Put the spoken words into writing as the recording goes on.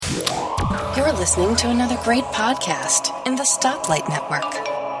You're listening to another great podcast in the Stoplight Network.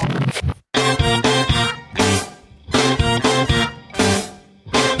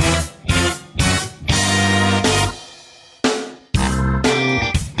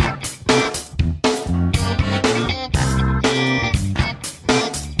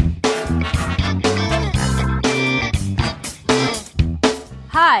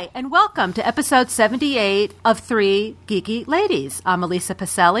 Hi, and welcome to episode 78 of Three Geeky Ladies. I'm Elisa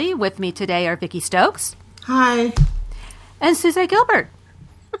Pacelli. With me today are Vicki Stokes. Hi. And Suze Gilbert.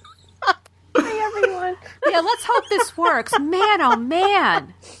 Hi, everyone. Yeah, let's hope this works. Man, oh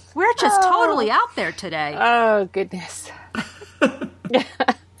man. We're just totally out there today. Oh, goodness.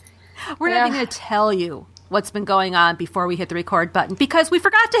 We're not even going to tell you what's been going on before we hit the record button because we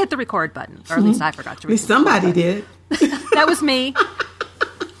forgot to hit the record button. Or at least I forgot to. At least somebody did. That was me.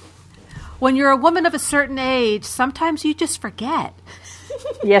 When you're a woman of a certain age, sometimes you just forget.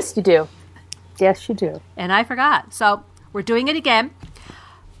 Yes, you do. Yes, you do. And I forgot. So we're doing it again.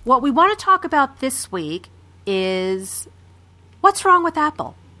 What we want to talk about this week is what's wrong with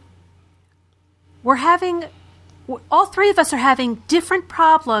Apple. All three of us are having different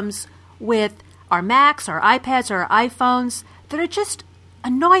problems with our Macs, our iPads, or our iPhones that are just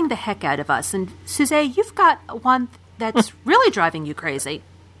annoying the heck out of us. And Suze, you've got one that's really driving you crazy.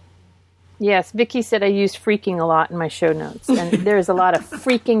 Yes, Vicki said I use freaking a lot in my show notes, and there's a lot of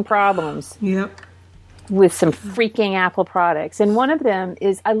freaking problems with some freaking Apple products. And one of them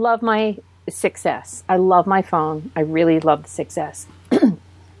is I love my 6S. I love my phone. I really love the 6S.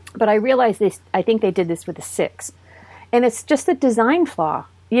 But I realized I think they did this with the 6. And it's just a design flaw.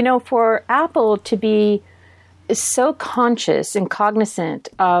 You know, for Apple to be so conscious and cognizant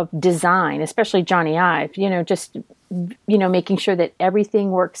of design, especially Johnny Ive, making sure that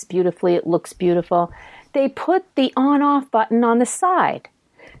everything works beautifully, it looks beautiful. They put the on-off button on the side.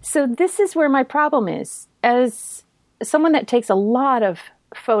 So this is where my problem is. As someone that takes a lot of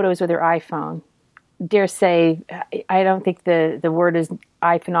photos with their iPhone, dare say, I don't think the word is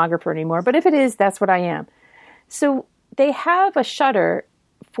iPhoneographer anymore, but if it is, that's what I am. So they have a shutter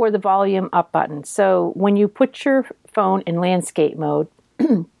for the volume up button. So when you put your phone in landscape mode,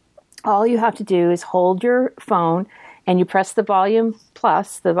 all you have to do is hold your phone and you press the volume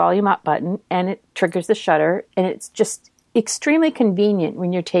plus, the volume up button, and it triggers the shutter. And it's just extremely convenient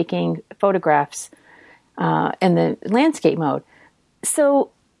when you're taking photographs in the landscape mode.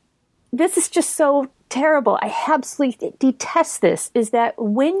 So this is just so terrible. I absolutely detest this, is that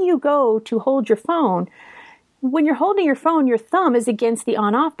when you go to hold your phone, when you're holding your phone, your thumb is against the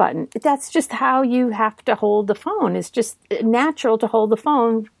on-off button. That's just how you have to hold the phone. It's just natural to hold the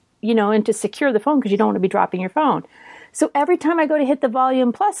phone, and to secure the phone because you don't want to be dropping your phone. So every time I go to hit the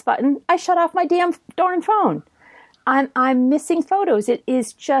volume plus button, I shut off my darn phone. I'm missing photos. It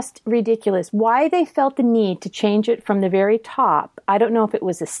is just ridiculous. Why they felt the need to change it from the very top, I don't know if it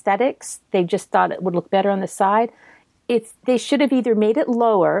was aesthetics. They just thought it would look better on the side. They should have either made it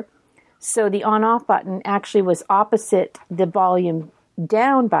lower, so the on-off button actually was opposite the volume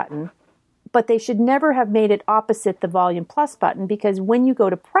down button, but they should never have made it opposite the volume plus button, because when you go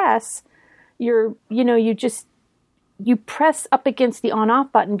to press, you press up against the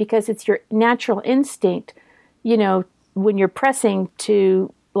on-off button because it's your natural instinct, when you're pressing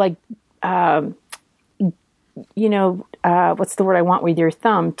to what's the word I want with your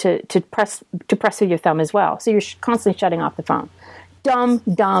thumb, to press with your thumb as well. So you're constantly shutting off the phone. Dumb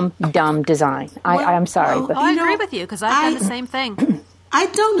design. I'm sorry. But I agree with you because I've done the same thing. I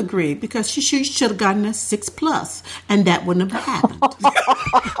don't agree because she should have gotten a 6 Plus, and that wouldn't have happened.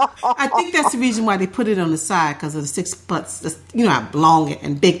 I think that's the reason why they put it on the side, because of the 6 Plus. How long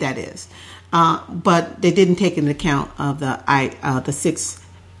and big that is. But they didn't take into account of the 6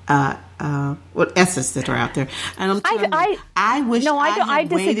 S's that are out there. And I'm telling you, I wish I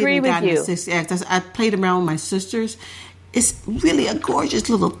disagree with you. 6X. I played around with my sisters. It's really a gorgeous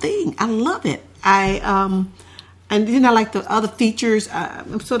little thing. I love it. And like the other features,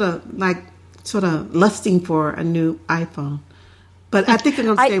 I'm sort of lusting for a new iPhone. But I think I'm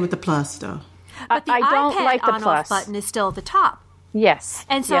going to stay with the Plus, though. But the I don't iPad like the on-off Plus button is still at the top. Yes.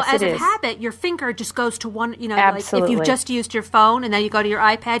 And so as a habit, your finger just goes to one, Absolutely. like if you just used your phone and then you go to your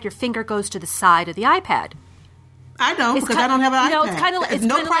iPad, your finger goes to the side of the iPad. I don't, because I don't have an iPad. It's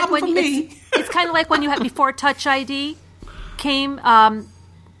no problem for me. It's kind of like when you had before Touch ID came,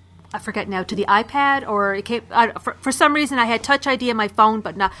 I forget now, to the iPad, or it came, for some reason I had Touch ID on my phone,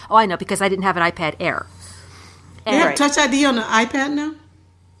 but not, I know, because I didn't have an iPad Air. You have Touch ID on the iPad now?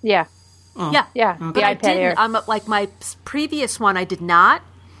 Yeah. Oh. Yeah. But the I iPad didn't. Air. Like my previous one, I did not.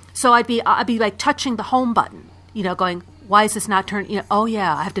 So I'd be like touching the home button, going why is this not turning? Oh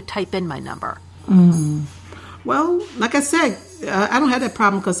yeah, I have to type in my number. Mm. Well, like I said, I don't have that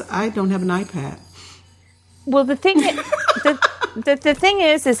problem because I don't have an iPad. Well, the thing the thing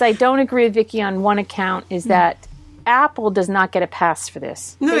is I don't agree with Vicki on one account is that Apple does not get a pass for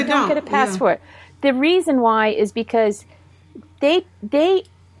this. No, they don't get a pass for it. The reason why is because they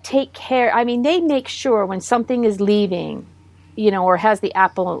take care. I mean, they make sure when something is leaving, or has the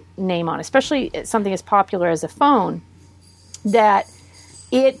Apple name on, especially something as popular as a phone, that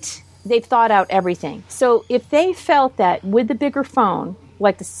they've thought out everything. So if they felt that with the bigger phone,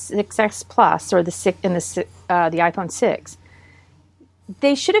 like the 6S Plus or the iPhone 6,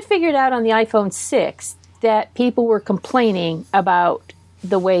 they should have figured out on the iPhone 6 that people were complaining about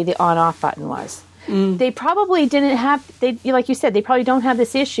the way the on-off button was. They probably didn't have, like you said, they probably don't have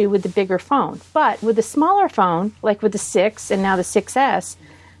this issue with the bigger phone. But with the smaller phone, like with the 6 and now the 6S,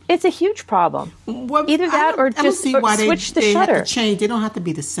 it's a huge problem. Well, either that or just switch the shutter. Have to change. They don't have to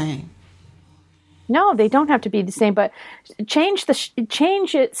be the same. No, they don't have to be the same, but change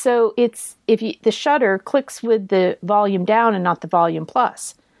it so the shutter clicks with the volume down and not the volume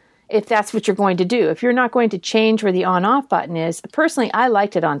plus. If that's what you're going to do. If you're not going to change where the on-off button is, personally, I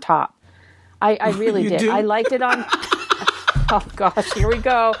liked it on top. I really did. Do? I liked it on... Oh, gosh, here we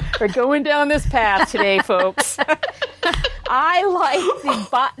go. We're going down this path today, folks. I like the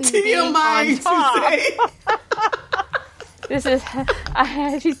button being on top. This is...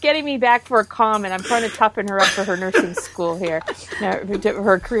 she's getting me back for a comment. I'm trying to toughen her up for her nursing school here,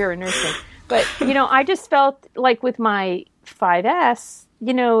 her career in nursing. But, I just felt like with my 5S,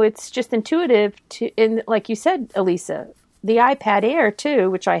 it's just intuitive and like you said, Elisa, the iPad Air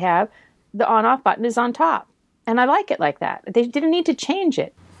too, which I have, the on-off button is on top. And I like it like that. They didn't need to change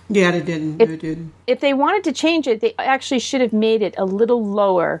it. Yeah, they didn't. They didn't. If they wanted to change it, they actually should have made it a little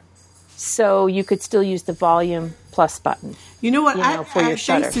lower so you could still use the volume plus button. You know what? For your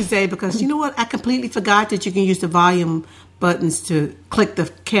shutter. Thanks to Zay, because you know what? I completely forgot that you can use the volume buttons to click the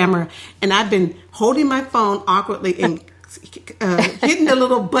camera. And I've been holding my phone awkwardly and hitting the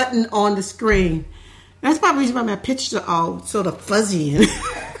little button on the screen. That's probably the reason why my pictures are all sort of fuzzy.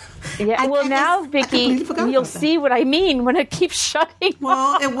 Yeah, well, now, Vicki, you'll see what I mean when it keeps shutting Well,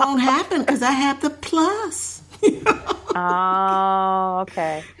 off. It won't happen because I have the plus. Oh,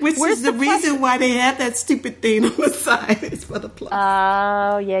 okay. Which is the reason why they have that stupid thing on the side. It's for the plus.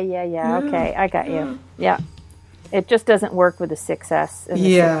 Oh, yeah. Okay, I got you. Yeah. It just doesn't work with the 6S. And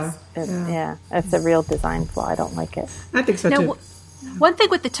the 6. Yeah, that's a real design flaw. I don't like it. I think so, too. One thing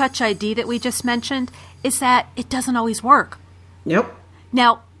with the Touch ID that we just mentioned is that it doesn't always work. Nope.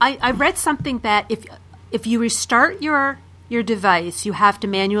 Now, I read something that if you restart your device, you have to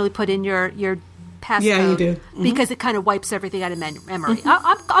manually put in your passcode. Yeah, you do. Mm-hmm. Because it kind of wipes everything out of memory.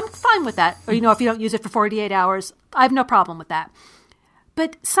 Mm-hmm. I'm fine with that. Or, if you don't use it for 48 hours, I have no problem with that.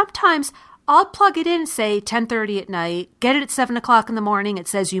 But sometimes I'll plug it in, say, 10:30 at night, get it at 7 o'clock in the morning. It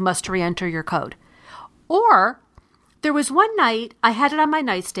says you must re-enter your code. Or there was one night I had it on my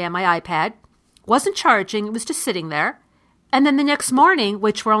nightstand, my iPad, wasn't charging, it was just sitting there. And then the next morning,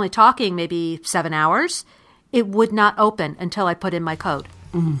 which we're only talking maybe 7 hours, it would not open until I put in my code.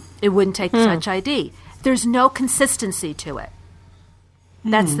 Mm. It wouldn't take the Touch ID. There's no consistency to it.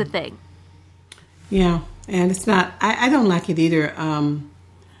 That's the thing. Yeah, and it's not, I don't like it either.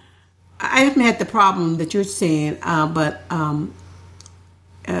 I haven't had the problem that you're saying, but are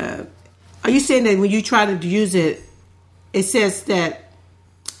you saying that when you try to use it, it says that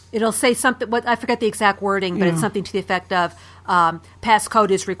it'll say something, I forget the exact wording, but it's something to the effect of passcode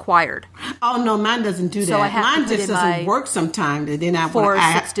is required. Oh, no, mine doesn't do that. So I have mine to put just in doesn't work sometimes. And then 4 or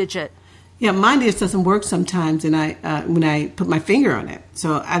 6 digit. Yeah, mine just doesn't work sometimes and when I put my finger on it.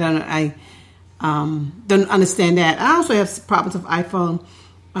 So I don't understand that. I also have problems with iPhone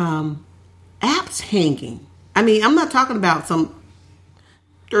apps hanging. I mean, I'm not talking about some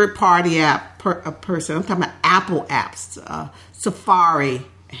third-party app person. I'm talking about Apple apps, Safari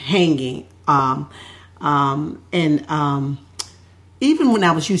hanging, and even when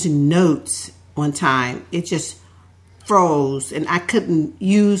I was using Notes one time, it just froze, and I couldn't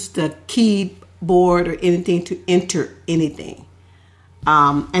use the keyboard or anything to enter anything.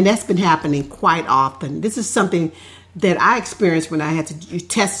 And that's been happening quite often. This is something that I experienced when I had to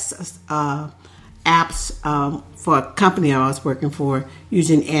test apps for a company I was working for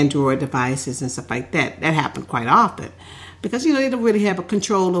using Android devices and stuff like that. That happened quite often because, they don't really have a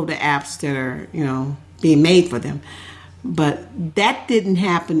control over the apps that are, being made for them. But that didn't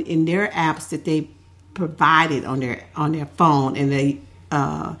happen in their apps that they provided on their phone, and they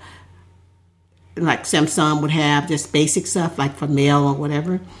like Samsung would have just basic stuff like for mail or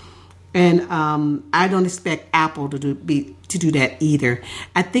whatever. And I don't expect Apple to do that either.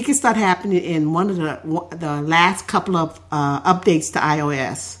 I think it started happening in one of the last couple of updates to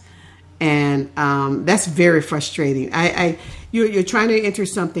iOS, and that's very frustrating. You're trying to enter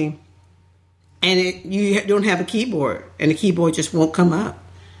something, and you don't have a keyboard, and the keyboard just won't come up.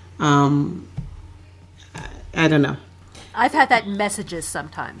 I don't know. I've had that in messages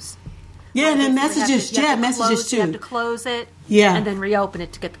sometimes. Yeah, and then messages. Messages too. You have to close it. Yeah. And then reopen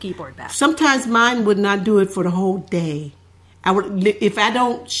it to get the keyboard back. Sometimes mine would not do it for the whole day. I would, if I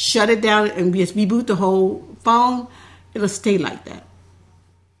don't shut it down and just reboot the whole phone, it'll stay like that.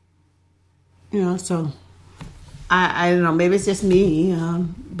 So I don't know. Maybe it's just me,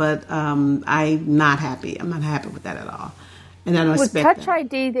 but I'm not happy. I'm not happy with that at all. And I don't expect With Touch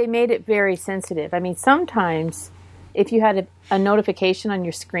ID, they made it very sensitive. I mean, sometimes if you had a notification on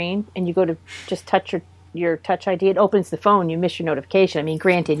your screen and you go to just touch your Touch ID, it opens the phone, you miss your notification. I mean,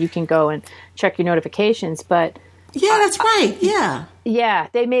 granted, you can go and check your notifications, but... Yeah, that's right, yeah. Yeah,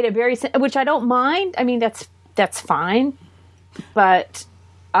 they made it very... Which I don't mind. I mean, that's fine. But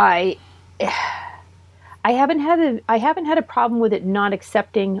I haven't had a problem with it not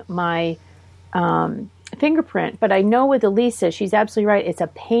accepting my fingerprint, but I know with Elisa, she's absolutely right. It's a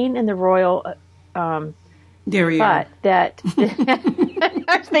pain in the royal... there you are. That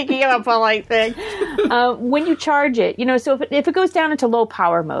I was thinking of a polite thing. When you charge it, so if it goes down into low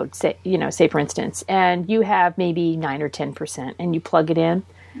power mode, say for instance, and you have maybe 9 or 10%, and you plug it in,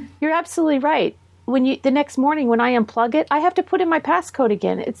 you're absolutely right. When the next morning when I unplug it, I have to put in my passcode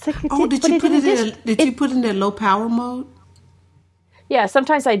again. It's like did you put in that low power mode? Yeah,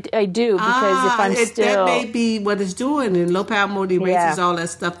 sometimes I do because if I'm still... That may be what it's doing. In low power mode, it erases all that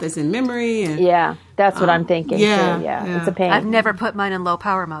stuff that's in memory. And, that's what I'm thinking too. Yeah, it's a pain. I've never put mine in low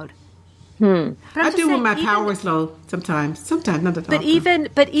power mode. I do when my power is low sometimes. Sometimes, not at all.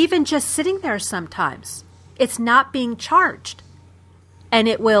 But even just sitting there sometimes, it's not being charged. And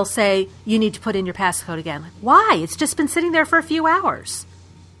it will say, you need to put in your passcode again. Like, why? It's just been sitting there for a few hours.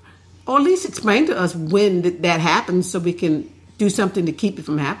 Or at least explain to us when that happens so we can... do something to keep it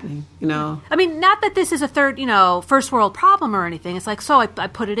from happening, I mean, not that this is a first world problem or anything. It's like, so I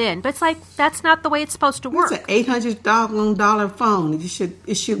put it in. But it's like, that's not the way it's supposed to work. It's an $800 phone.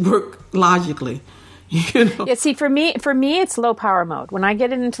 It should work logically. Yeah, see, for me, it's low power mode. When I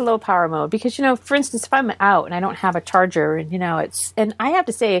get it into low power mode, because, for instance, if I'm out and I don't have a charger and, and I have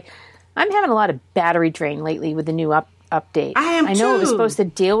to say, I'm having a lot of battery drain lately with the new update. I know it was supposed to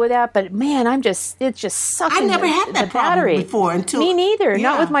deal with that, but man, it's just sucking. I never had that problem before until me neither. Yeah.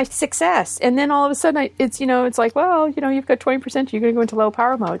 Not with my 6S. And then all of a sudden, it's like, well, you've got 20%. You're going to go into low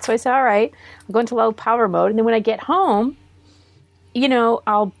power mode. So I said, all right, I'll go into low power mode, and then when I get home,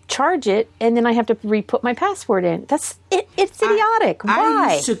 I'll charge it, and then I have to re-put my password in. It's idiotic. Why?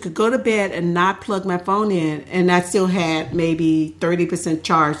 I used to go to bed and not plug my phone in, and I still had maybe 30%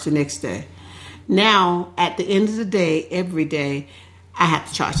 charge the next day. Now, at the end of the day, every day, I have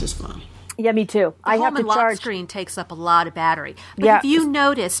to charge this phone. Yeah, me too. I have to charge. The lock screen takes up a lot of battery. But if you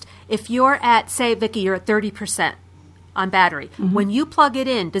noticed, if you're at, say, Vicki, you're at 30% on battery, when you plug it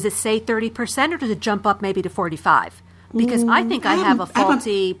in, does it say 30% or does it jump up maybe to 45? Because I think I have a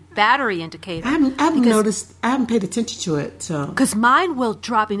faulty battery indicator. I haven't noticed. I haven't paid attention to it. Because mine will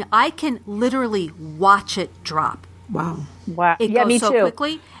drop. I mean, I can literally watch it drop. Wow. It goes so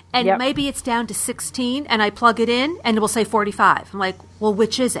quickly. And maybe it's down to 16, and I plug it in, and it will say 45. I'm like, well,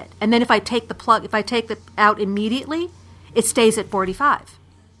 which is it? And then if I take it out immediately, it stays at 45.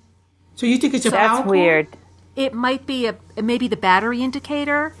 So you think it's a power cord? That's weird. It might be maybe the battery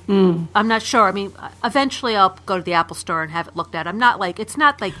indicator. I'm not sure. I mean, eventually I'll go to the Apple Store and have it looked at. It's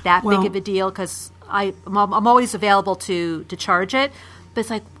not like that big of a deal because I'm always available to charge it. But it's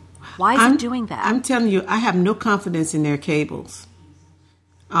like, why is it doing that? I'm telling you, I have no confidence in their cables.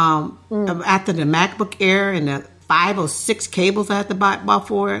 After the MacBook Air and the 5 or 6 cables I had to buy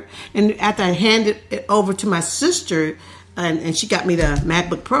for it, and after I handed it over to my sister, and she got me the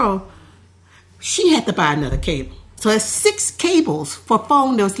MacBook Pro, she had to buy another cable. So it's 6 cables for a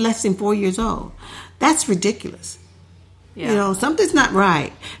phone that was less than 4 years old. That's ridiculous. Yeah. Something's not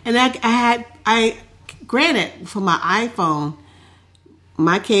right. And I granted, for my iPhone,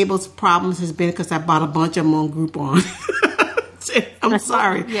 my cables problems has been because I bought a bunch of them on Groupon. I'm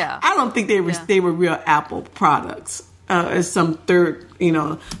sorry. Yeah. I don't think they were real Apple products. It's some third,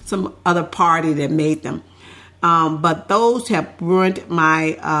 some other party that made them. But those have ruined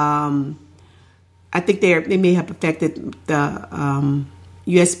my. I think they may have affected the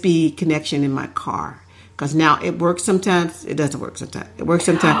USB connection in my car. Because now it works sometimes, it doesn't work sometimes. It works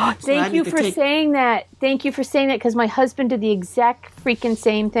sometimes. Thank you for saying that. Thank you for saying that, because my husband did the exact freaking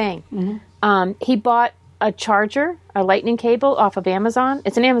same thing. Mm-hmm. He bought a charger, a lightning cable off of Amazon.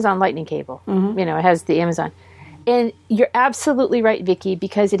 It's an Amazon lightning cable. Mm-hmm. You know, it has the Amazon. And you're absolutely right, Vicki,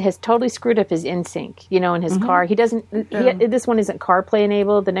 because it has totally screwed up his InSync, you know, in his car. He doesn't, this one isn't CarPlay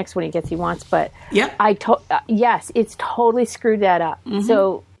enabled. The next one he gets, he wants, but yes, it's totally screwed that up. Mm-hmm.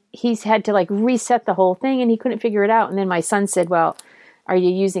 So he's had to like reset the whole thing, and he couldn't figure it out. And then my son said, well, are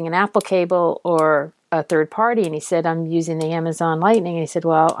you using an Apple cable or a third party? And he said, I'm using the Amazon Lightning. And he said,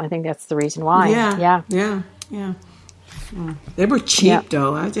 well, I think that's the reason why. Yeah. They were cheap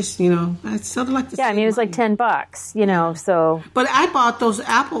though. I just, you know, I sort of like the I mean, it was like $10, you know, so. But I bought those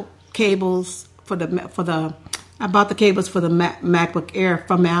Apple cables I bought the cables for the MacBook Air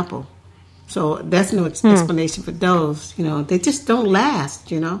from Apple. So that's no explanation for those, you know. They just don't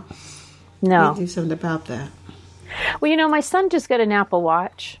last, you know. No. Do something about that. Well, you know, my son just got an Apple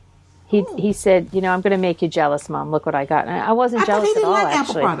Watch. He said, you know, I'm going to make you jealous, Mom. Look what I got. And I wasn't jealous at all, like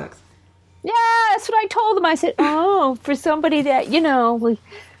actually. Apple products. Yeah, that's what I told him. I said, oh, for somebody that, you know,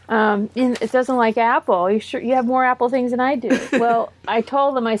 it doesn't like Apple, you have more Apple things than I do. Well, I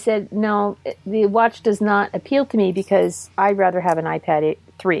told him, I said, no, the watch does not appeal to me because I'd rather have an iPad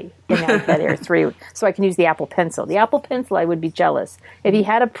 3 than an iPad Air 3 so I can use the Apple Pencil. The Apple Pencil, I would be jealous. If he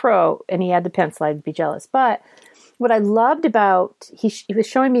had a Pro and he had the Pencil, I'd be jealous. But what I loved about, he was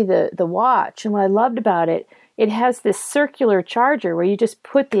showing me the watch, and what I loved about it, it has this circular charger where you just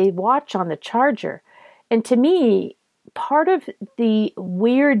put the watch on the charger. And to me, part of the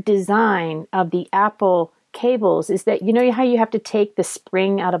weird design of the Apple cables is that, you know how you have to take the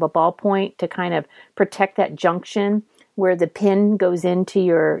spring out of a ballpoint to kind of protect that junction where the pin goes into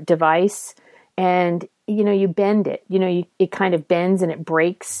your device, and, you know, you bend it. You know, it kind of bends and it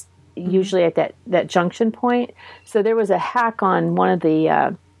breaks usually at that junction point. So there was a hack on one of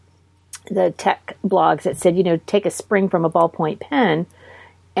the tech blogs that said, you know, take a spring from a ballpoint pen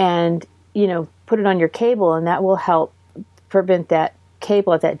and, you know, put it on your cable, and that will help prevent that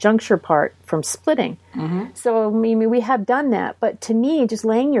cable at that juncture part from splitting. Mm-hmm. So, I mean, we have done that, but to me, just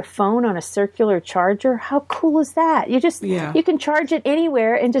laying your phone on a circular charger, how cool is that? You just, you can charge it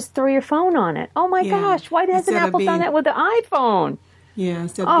anywhere and just throw your phone on it. Oh my gosh, why hasn't Apple done that with the iPhone? Yeah,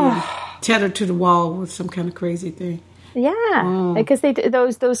 instead of being tethered to the wall with some kind of crazy thing. Yeah, because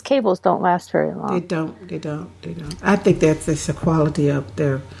those cables don't last very long. They don't. I think that's just the quality of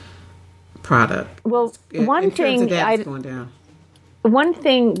their product. Well, one thing that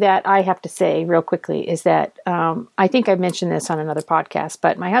I have to say real quickly is that I think I mentioned this on another podcast,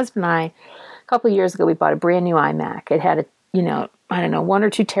 but my husband and I, a couple of years ago, we bought a brand new iMac. It had 1 or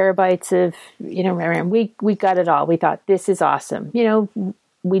 2 terabytes of, you know, RAM. We got it all. We thought, this is awesome. You know,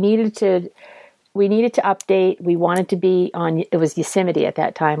 we needed to update. We wanted to be on, it was Yosemite at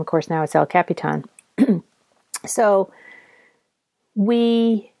that time. Of course, now it's El Capitan. So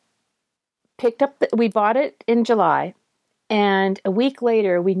we bought it in July, and a week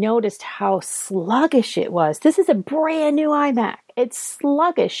later we noticed how sluggish it was. This is a brand new iMac. It's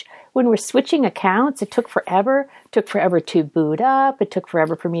sluggish. When we're switching accounts, it took forever. It took forever to boot up. It took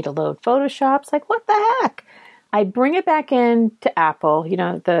forever for me to load Photoshop. It's like, what the heck? I bring it back in to Apple, you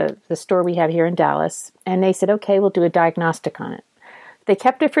know, the store we have here in Dallas, and they said, okay, we'll do a diagnostic on it. They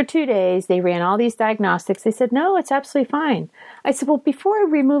kept it for 2 days. They ran all these diagnostics. They said, no, it's absolutely fine. I said, well, before I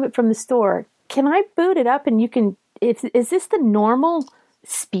remove it from the store, can I boot it up and is this the normal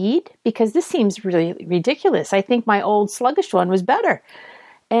speed? Because this seems really ridiculous. I think my old sluggish one was better.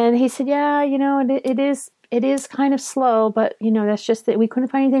 And he said, yeah, you know, it is kind of slow, but, you know, that's just that we couldn't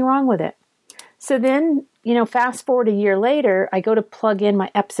find anything wrong with it. So then, you know, fast forward a year later, I go to plug in my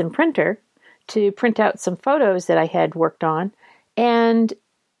Epson printer to print out some photos that I had worked on. And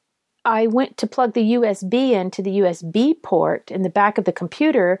I went to plug the USB into the USB port in the back of the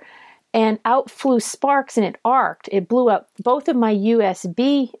computer, and out flew sparks and it arced. It blew up both of my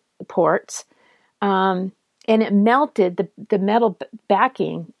USB ports, and it melted the metal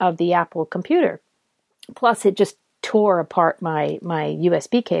backing of the Apple computer. Plus, it just tore apart my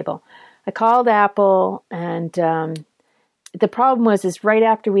USB cable. I called Apple, and the problem was right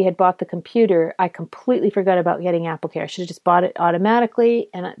after we had bought the computer, I completely forgot about getting AppleCare. I should have just bought it automatically,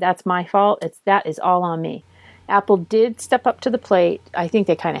 and that's my fault. That is all on me. Apple did step up to the plate. I think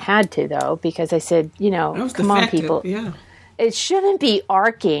they kind of had to, though, because I said, you know, come on, people. Yeah. It shouldn't be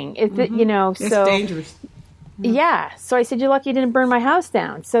arcing. You know, it's dangerous. Yeah. So I said, you're lucky you didn't burn my house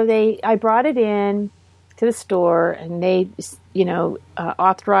down. So I brought it in to the store, and they, you know,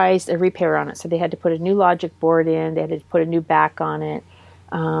 authorized a repair on it. So they had to put a new logic board in. They had to put a new back on it.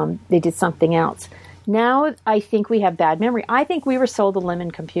 They did something else. Now I think we have bad memory. I think we were sold a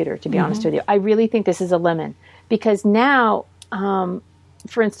lemon computer, to be honest with you. I really think this is a lemon because now,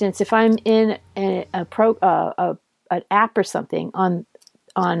 for instance, if I'm in an app or something on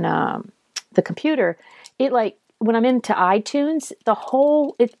the computer, it like when I'm into iTunes,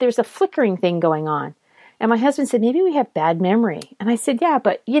 there's a flickering thing going on. And my husband said, maybe we have bad memory. And I said, yeah,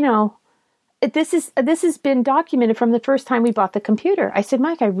 but this has been documented from the first time we bought the computer. I said,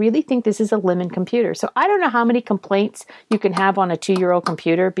 Mike, I really think this is a lemon computer. So I don't know how many complaints you can have on a 2-year-old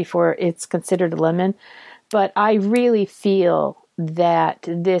computer before it's considered a lemon. But I really feel that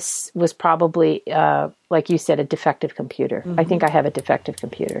this was probably, like you said, a defective computer. I think I have a defective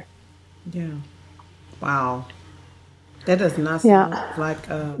computer. Yeah. Wow. That does not sound like...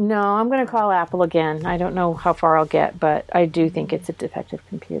 No, I'm going to call Apple again. I don't know how far I'll get, but I do think it's a defective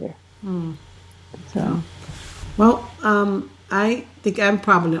computer. So, well, I think I'm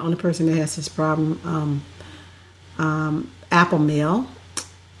probably the only person that has this problem. Apple Mail,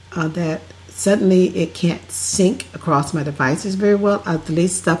 that suddenly it can't sync across my devices very well. I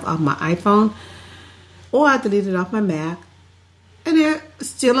delete stuff off my iPhone, or I delete it off my Mac, and they're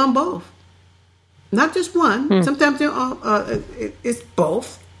still on both. Not just one. Sometimes they're on, it's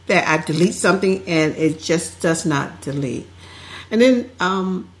both. That I delete something and it just does not delete. And then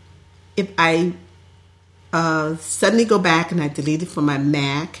if I suddenly go back and I delete it from my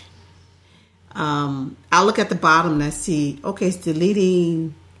Mac, I'll look at the bottom and I see, okay, it's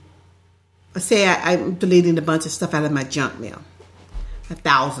deleting. Let's say I'm deleting a bunch of stuff out of my junk mail,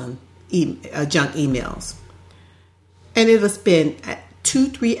 1,000 junk emails, and it'll spend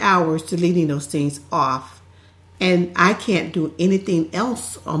 2-3 hours deleting those things off, and I can't do anything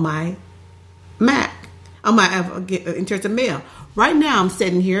else on my Mac, in terms of mail. Right now, I'm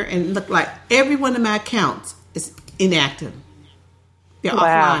sitting here and it look like every one of my accounts is inactive. They're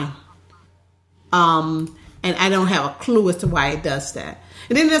offline. And I don't have a clue as to why it does that.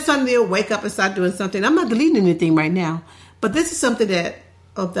 And then there's something they'll wake up and start doing something. I'm not deleting anything right now, but this is something that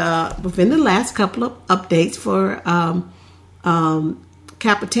within the last couple of updates for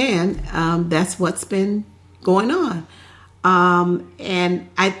Capitan, that's what's been going on. And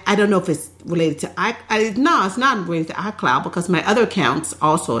I don't know if it's related to no, it's not related to iCloud because my other accounts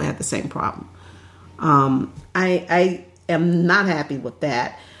also have the same problem. I am not happy with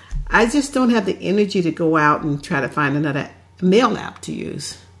that. I just don't have the energy to go out and try to find another mail app to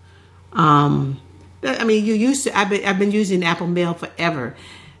use. I mean, I've been using Apple Mail forever,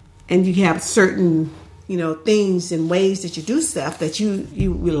 and you have certain things and ways that you do stuff that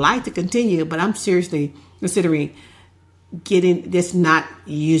you would like to continue, but I'm seriously considering not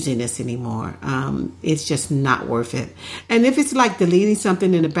using this anymore. It's just not worth it. And if it's like deleting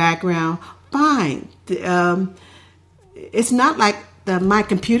something in the background, fine. It's not like my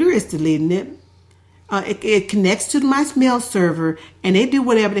computer is deleting it. It connects to my mail server, and they do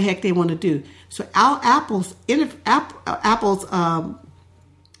whatever the heck they want to do. So Apple's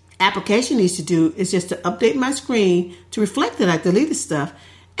application needs to do is just to update my screen to reflect that I deleted stuff,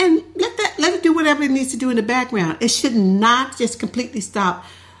 and let it do whatever it needs to do in the background. It should not just completely stop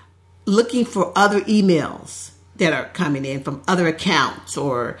looking for other emails that are coming in from other accounts,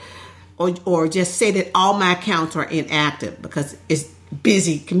 or just say that all my accounts are inactive because it's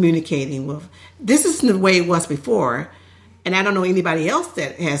busy communicating with. This isn't the way it was before. And I don't know anybody else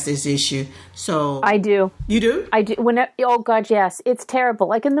that has this issue. So I do. You do? I do. Oh God, yes. It's terrible.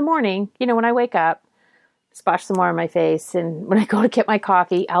 Like in the morning, when I wake up, splash some water on my face, and when I go to get my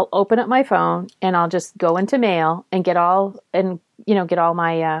coffee, I'll open up my phone and I'll just go into mail and get all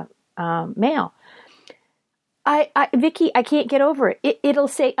my mail. Vicki, I can't get over it. It'll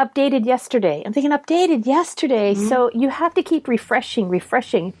say updated yesterday. I'm thinking updated yesterday. Mm-hmm. So you have to keep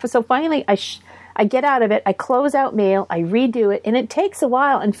refreshing. So finally I get out of it, I close out mail, I redo it, and it takes a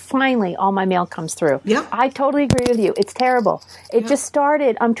while, and finally all my mail comes through. Yep. I totally agree with you. It's terrible. It just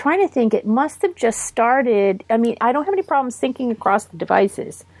started, I'm trying to think, it must have just started, I mean, I don't have any problems syncing across the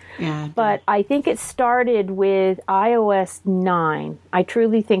devices. Yeah, but I think it started with iOS 9. I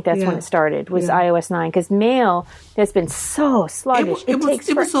truly think that's when it started, was iOS 9, because mail has been so sluggish. It takes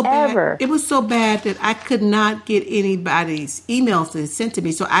forever. It was so bad that I could not get anybody's emails that sent to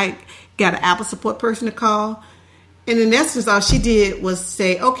me. So I got an Apple support person to call. And in essence, all she did was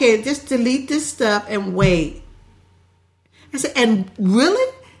say, okay, just delete this stuff and wait. I said, and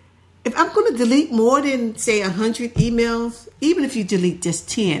really? If I'm going to delete more than, say, 100 emails, even if you delete just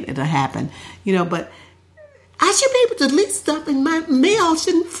 10, it'll happen. But I should be able to delete stuff and my mail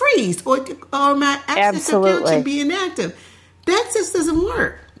shouldn't freeze or my access account should be inactive. That just doesn't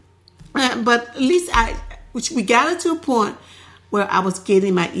work. But at least we got it to a point. where I was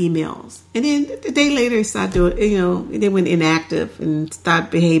getting my emails. And then the day later, it started doing, they went inactive and started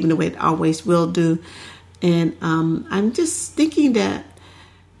behaving the way it always will do. And I'm just thinking that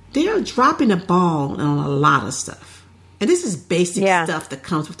they're dropping the ball on a lot of stuff. And this is basic stuff that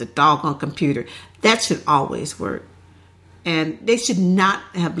comes with the doggone computer. That should always work. And they should not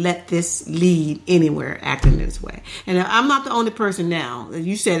have let this lead anywhere acting this way. And I'm not the only person now.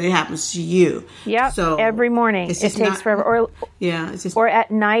 You said it happens to you. Yeah. So every morning it takes forever. Or at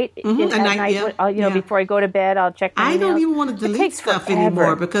night. At night, before I go to bed, I'll check my emails. I don't even want to delete stuff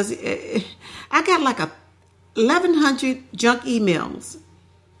anymore because I got like 1,100 junk emails,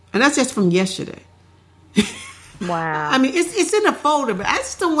 and that's just from yesterday. Wow. I mean, it's in a folder, but I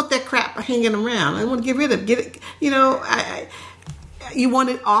just don't want that crap hanging around. I want to get rid of it. You want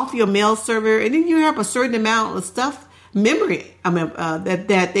it off your mail server, and then you have a certain amount of stuff, memory,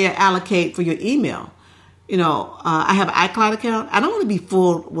 that they allocate for your email. I have an iCloud account. I don't want to be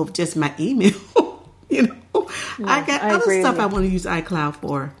full with just my email. I got other stuff I want to use iCloud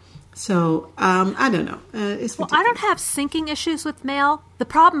for. So, I don't know. I don't have syncing issues with mail. The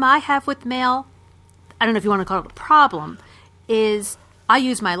problem I have with mail, I don't know if you want to call it a problem, is I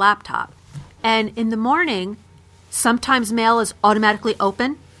use my laptop. And in the morning, sometimes mail is automatically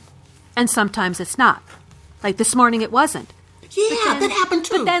open, and sometimes it's not. Like this morning, it wasn't. Yeah, that happened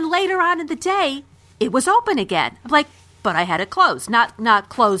too. But then later on in the day, it was open again. I'm like, but I had it closed. Not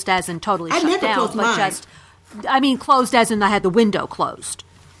closed as in totally shut down, but just, closed as in I had the window closed.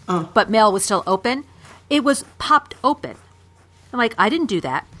 But mail was still open. It was popped open. I'm like, I didn't do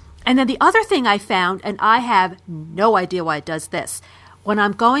that. And then the other thing I found, and I have no idea why it does this, when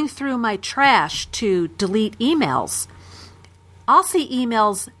I'm going through my trash to delete emails, I'll see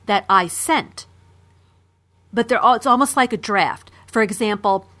emails that I sent, but it's almost like a draft. For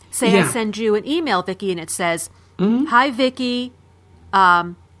example, say I send you an email, Vicki, and it says, "Hi, Vicki,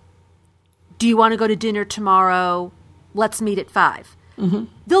 do you want to go to dinner tomorrow? Let's meet at 5."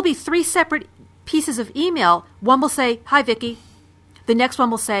 There'll be 3 separate pieces of email. One will say, "Hi, Vicki." The next one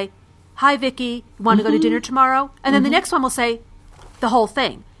will say, "Hi, Vicki, want to go to dinner tomorrow?" And then the next one will say the whole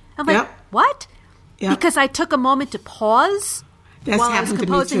thing. I'm like, what? Yep. Because I took a moment to pause while I was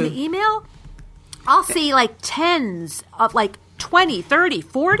composing the email. I'll see like tens of like 20, 30,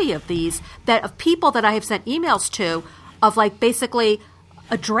 40 of these of people that I have sent emails to of like basically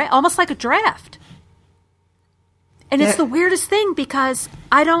almost like a draft. And it's the weirdest thing because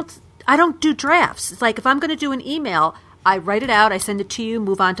I don't do drafts. It's like if I'm going to do an email, I write it out, I send it to you,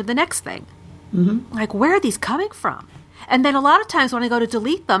 move on to the next thing. Like, where are these coming from? And then a lot of times when I go to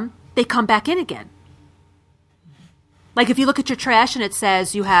delete them, they come back in again. Like if you look at your trash and it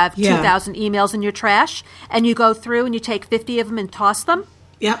says you have 2,000 emails in your trash, and you go through and you take 50 of them and toss them.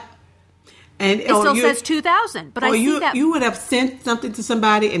 Yep. And it still says 2,000. But I see that you would have sent something to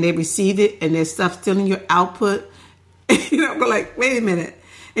somebody and they received it, and there's stuff still in your output. But like, wait a minute.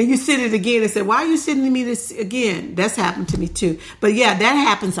 And you send it again and say, why are you sending me this again? That's happened to me too. But yeah, that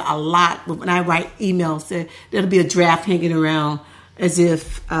happens a lot when I write emails. There'll be a draft hanging around as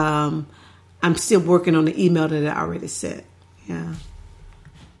if I'm still working on the email that I already sent.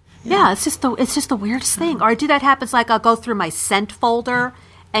 Yeah, it's just the weirdest thing. Or that happens like I'll go through my sent folder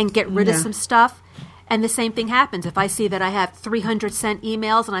and get rid of some stuff. And the same thing happens. If I see that I have 300 sent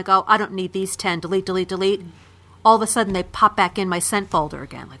emails and I go, I don't need these 10, delete, delete, delete. All of a sudden they pop back in my sent folder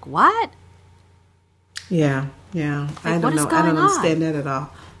again. Like, what? Yeah. I don't know. I don't understand that at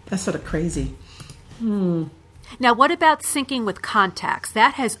all. That's sort of crazy. Now, what about syncing with contacts?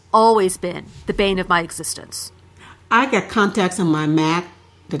 That has always been the bane of my existence. I got contacts on my Mac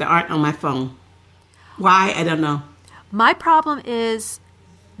that aren't on my phone. Why? I don't know. My problem is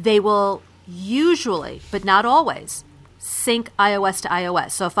they will usually, but not always, sync iOS to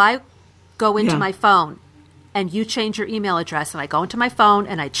iOS. So if I go into my phone and you change your email address, and I go into my phone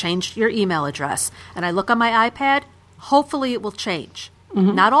and I change your email address, and I look on my iPad, hopefully it will change.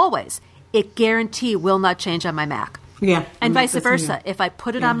 Not always. It guarantee will not change on my Mac. Yeah. And vice versa. If I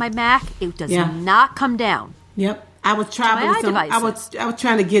put it on my Mac, it does not come down. Yep. I was traveling. I was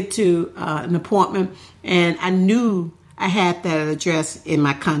trying to get to an appointment, and I knew I had that address in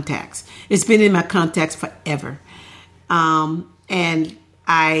my contacts. It's been in my contacts forever. And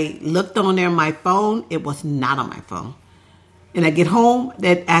I looked on there on my phone. It was not on my phone. And I get home,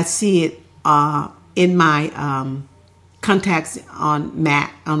 that I see it in my contacts on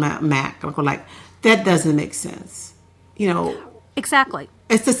Mac. On my Mac, I go like, that doesn't make sense. Exactly.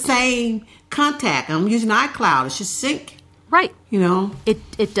 It's the same contact. I'm using iCloud. It should sync. Right.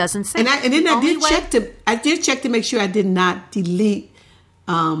 It doesn't sync. And then I did check to make sure I did not delete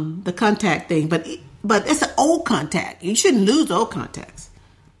the contact thing. But But it's an old contact. You shouldn't lose old contacts.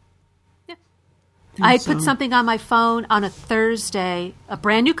 Yeah. I had put something on my phone on a Thursday, a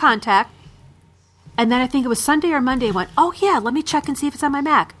brand new contact, and then I think it was Sunday or Monday. I went, oh yeah, let me check and see if it's on my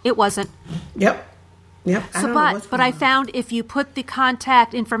Mac. It wasn't. Yep. But I found if you put the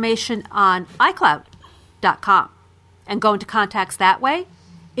contact information on iCloud.com and go into contacts that way,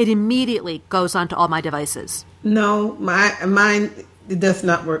 it immediately goes onto all my devices. No, mine it does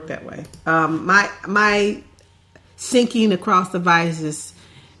not work that way. My syncing across devices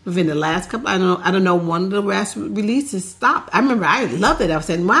within the last couple, I don't know, one of the last releases stopped. I remember I loved it. I was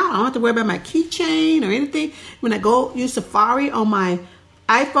saying, wow, I don't have to worry about my keychain or anything. When I go use Safari on my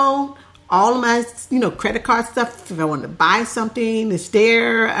iPhone, all of my credit card stuff, if I want to buy something, it's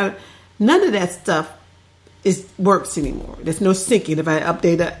there. None of that stuff works anymore. There's no syncing. If I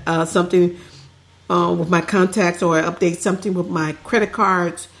update something with my contacts or I update something with my credit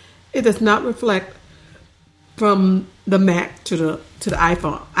cards, it does not reflect from the Mac to the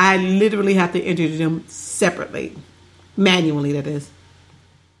iPhone. I literally have to enter them separately, manually. That is.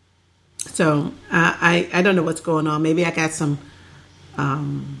 So I don't know what's going on. Maybe I got some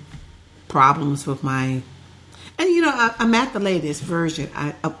problems with my, and I'm at the latest version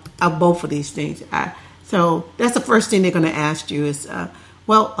of both of these things. So that's the first thing they're going to ask you is, have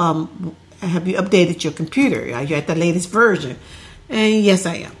you updated your computer? Are you at the latest version? And yes,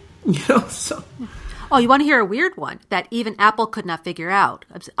 I am. So. Oh, you want to hear a weird one that even Apple could not figure out?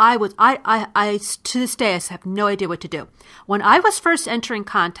 I to this day I have no idea what to do. When I was first entering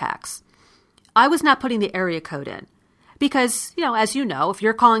contacts, I was not putting the area code in. Because, as you know, if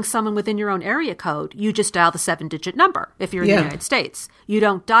you're calling someone within your own area code, you just dial the 7-digit number if you're in the United States. You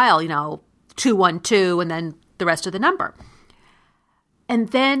don't dial, 212 and then the rest of the number. And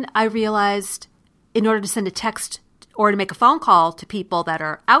then I realized in order to send a text or to make a phone call to people that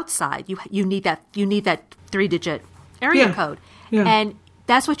are outside, you need that 3-digit area code. Yeah. And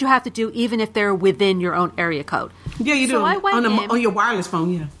that's what you have to do even if they're within your own area code. Yeah, you do. On your wireless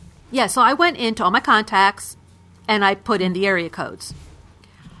phone, yeah. Yeah, so I went into all my contacts and I put in the area codes.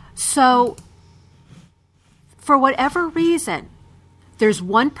 So, for whatever reason, there's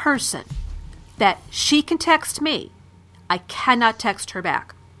one person that she can text me. I cannot text her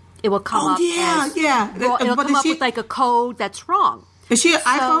back. It will come up it'll come up with like a code that's wrong. Is she an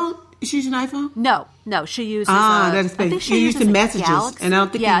iPhone? Is she using an iPhone? No, she uses I think she uses messages. Galaxy. And I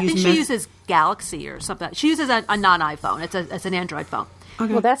don't think I think she uses Galaxy or something. She uses a non-iPhone. It's an Android phone.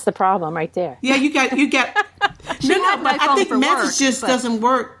 Okay. Well, that's the problem right there. Yeah, you got. I think messages doesn't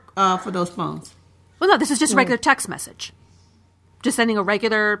work for those phones. Well, no, this is just a regular text message. Just sending a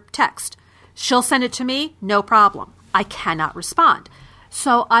regular text. She'll send it to me, no problem. I cannot respond.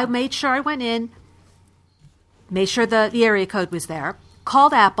 So I made sure I went in, made sure the area code was there,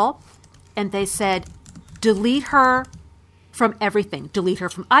 called Apple, and they said, delete her from everything. Delete her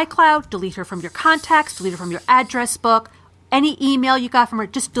from iCloud, delete her from your contacts, delete her from your address book. Any email you got from her,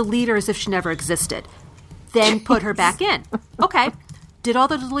 just delete her as if she never existed. Then put her back in. Okay. Did all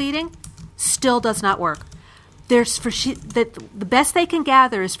the deleting. Still does not work. The best they can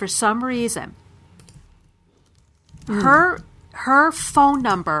gather is for some reason, her phone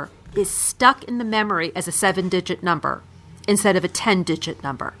number is stuck in the memory as a 7-digit number instead of a 10-digit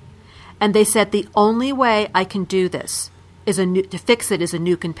number. And they said the only way I can do this to fix it is a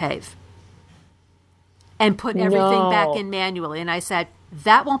nuke and pave. And put everything back in manually. And I said,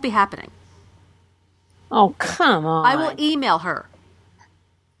 that won't be happening. Oh, come on. I will email her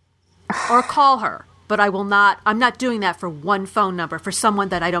or call her, but I'm not doing that for one phone number for someone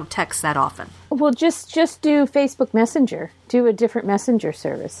that I don't text that often. Well, just do Facebook Messenger. Do a different messenger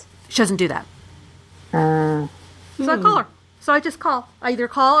service. She doesn't do that. So I call her. So I just call. I either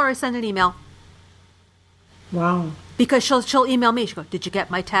call or I send an email. Wow. Because she'll email me. She'll go, did you get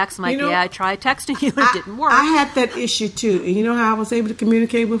my text? I'm like, yeah, I tried texting you and it didn't work. I had that issue too. And you know how I was able to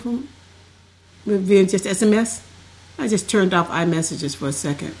communicate with them? Via just SMS? I just turned off iMessages for a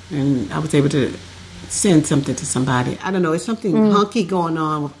second and I was able to send something to somebody. I don't know. It's something hunky going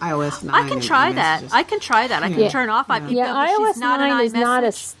on with iOS 9. I can try that. I can turn off iPeople. Yeah, iOS 9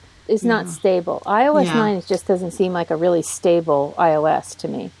 is not stable. iOS 9 just doesn't seem like a really stable iOS to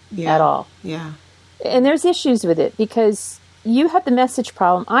me at all. Yeah. And there's issues with it because you have the message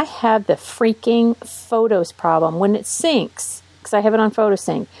problem. I have the freaking photos problem when it syncs because I have it on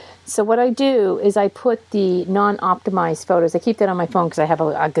PhotoSync. So what I do is I put the non-optimized photos. I keep that on my phone because I have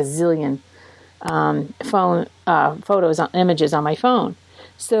a gazillion photos, images on my phone.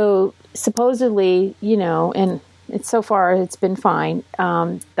 So supposedly, and so far it's been fine.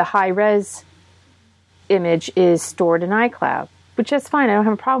 The high-res image is stored in iCloud, which is fine. I don't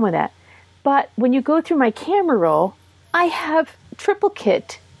have a problem with that. But when you go through my camera roll, I have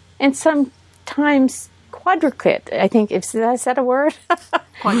triplicate and sometimes quadruplicate. I think, is that a word?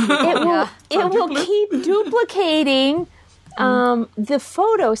 It will keep duplicating the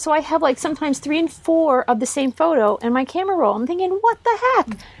photo. So I have like sometimes 3 and 4 of the same photo in my camera roll. I'm thinking, what the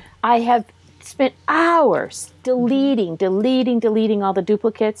heck? I have spent hours deleting all the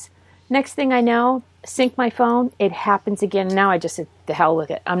duplicates. Next thing I know, sync my phone, it happens again. Now I just said, the hell with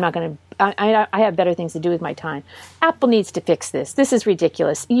it. I'm not going to, I have better things to do with my time. Apple needs to fix this. This is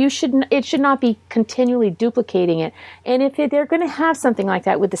ridiculous. It should not be continually duplicating it. And if they're going to have something like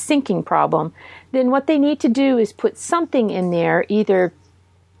that with the syncing problem, then what they need to do is put something in there, either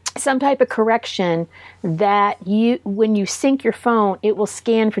some type of correction that when you sync your phone, it will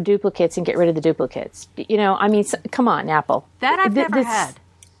scan for duplicates and get rid of the duplicates. Come on, Apple. That I've never had.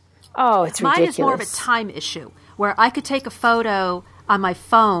 Oh, it's ridiculous. Mine is more of a time issue where I could take a photo on my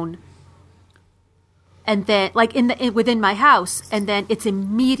phone and then, like within my house, and then it's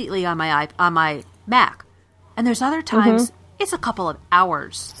immediately on my Mac. And there's other times it's a couple of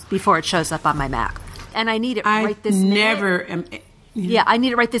hours before it shows up on my Mac, and I need it right this minute. I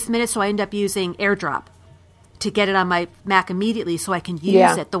need it right this minute, so I end up using AirDrop to get it on my Mac immediately, so I can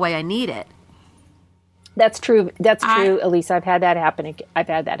use it the way I need it. That's true. That's true, Elise. I've had that happen.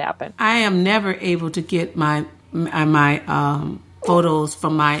 I am never able to get my photos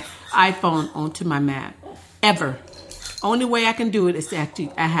from my iPhone onto my Mac, ever. Only way I can do it is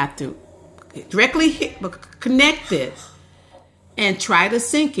actually I have to directly connect it and try to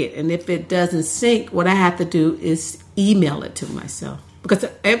sync it. And if it doesn't sync, what I have to do is email it to myself, because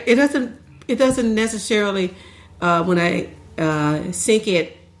it doesn't necessarily when I sync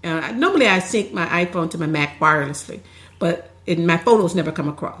it. Normally I sync my iPhone to my Mac wirelessly, but my photos never come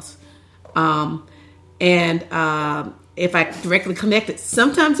across. If I directly connect it,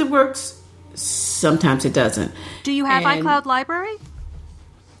 sometimes it works, sometimes it doesn't. Do you have iCloud Library?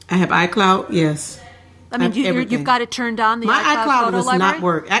 I have iCloud, yes. I mean, you've got it turned on, the my iCloud Photo does Library? not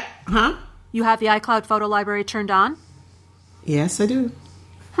work. You have the iCloud Photo Library turned on? Yes, I do.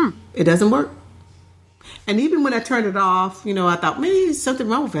 It doesn't work. And even when I turned it off, I thought maybe there's something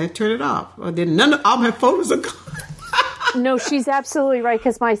wrong with it. I turned it off. Or then all my photos are gone. No, she's absolutely right,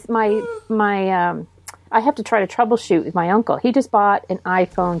 because my I have to try to troubleshoot with my uncle. He just bought an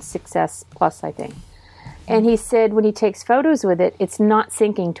iPhone 6S Plus, I think. And he said when he takes photos with it, it's not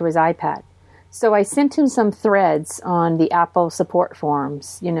syncing to his iPad. So I sent him some threads on the Apple support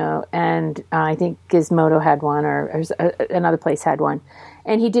forums, and I think Gizmodo had one, or another place had one.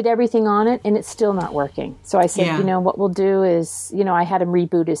 And he did everything on it, and it's still not working. So I said, what we'll do is, I had him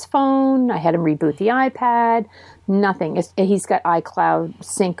reboot his phone. I had him reboot the iPad. Nothing. He's got iCloud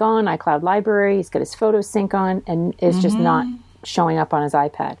Sync on, iCloud Library. He's got his photos sync on, and it's just not showing up on his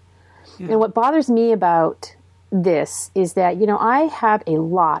iPad. Yeah. And what bothers me about this is that, I have a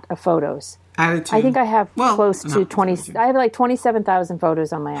lot of photos. I think I have close to 20. I have like 27,000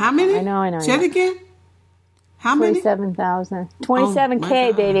 photos on my iPhone. How many? I know. Say it again. How many? 27,000.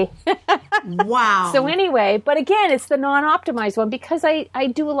 27K, baby. Wow. So anyway, but again, it's the non-optimized one, because I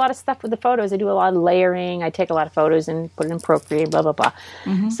do a lot of stuff with the photos. I do a lot of layering. I take a lot of photos and put it in Procreate, blah, blah, blah.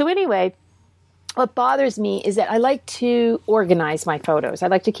 So anyway, what bothers me is that I like to organize my photos. I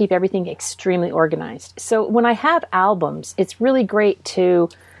like to keep everything extremely organized. So when I have albums, it's really great to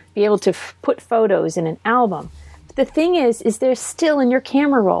be able to put photos in an album. The thing is they're still in your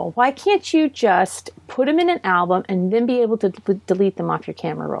camera roll. Why can't you just put them in an album and then be able to delete them off your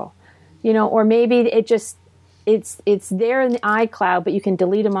camera roll? Or maybe it's there in the iCloud, but you can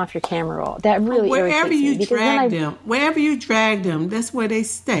delete them off your camera roll. That really irritates me. Wherever you drag them, that's where they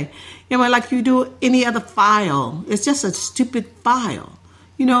stay. Like you do any other file. It's just a stupid file.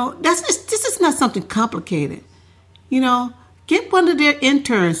 This is not something complicated. Get one of their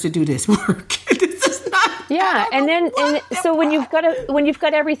interns to do this work. This is not. Yeah, so when you've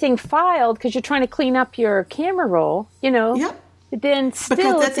got everything filed, because you're trying to clean up your camera roll, then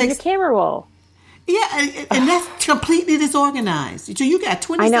still it's in your camera roll. Yeah, and that's completely disorganized. So you got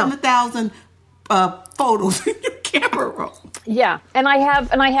 27,000 photos in your camera roll. Yeah, and I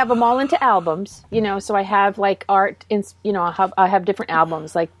have them all into albums. So I have like art. I have different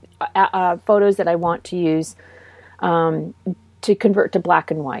albums, like photos that I want to use. To convert to black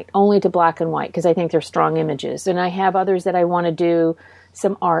and white, only to black and white, because I think they're strong images. And I have others that I want to do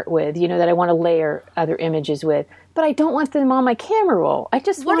some art with, that I want to layer other images with. But I don't want them on my camera roll. I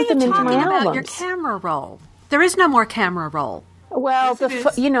just want them into my albums. What are you talking about, your camera roll? There is no more camera roll. Well,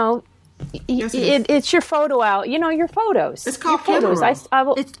 it's your photo out. Your photos. It's called camera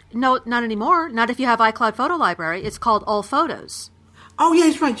roll. No, not anymore. Not if you have iCloud Photo Library. It's called All Photos. Oh, yeah,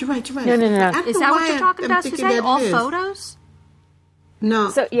 you're right. No. Is that what you're talking about, Suzanne? All photos? No.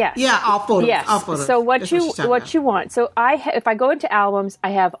 So yes. Yeah, all photos. Yes. All photos. So what you want. So if I go into albums,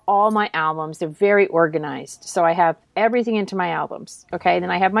 I have all my albums. They're very organized. So I have everything into my albums. Okay. Then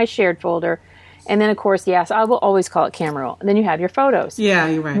I have my shared folder. And then, of course, yes, I will always call it camera roll. And then you have your photos. Yeah,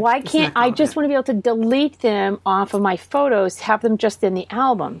 you're right. Why can't I just want to be able to delete them off of my photos, have them just in the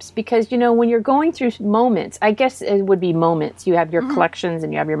albums? Because, when you're going through moments, I guess it would be moments. You have your collections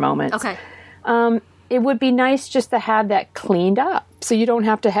and you have your moments. Okay. It would be nice just to have that cleaned up. So you don't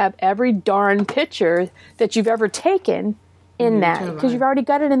have to have every darn picture that you've ever taken in that. Because you've already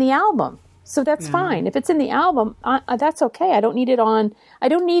got it in the album. So that's fine. If it's in the album, that's okay. I don't need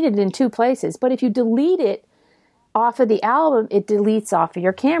it in two places. But if you delete it off of the album, it deletes off of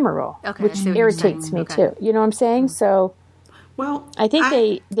your camera roll, which irritates me too. You know what I'm saying? So, I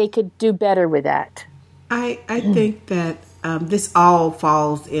think they could do better with that. I think that this all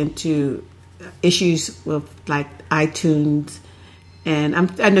falls into issues with like iTunes, and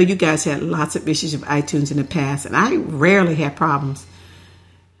I know you guys had lots of issues with iTunes in the past, and I rarely had problems.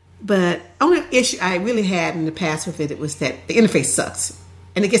 But only issue I really had in the past with it was that the interface sucks.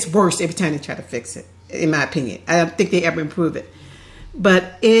 And it gets worse every time they try to fix it, in my opinion. I don't think they ever improve it.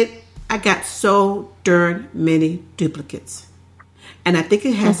 But I got so darn many duplicates. And I think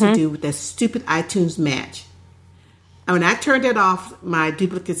it has to do with that stupid iTunes match. And when I turned it off, my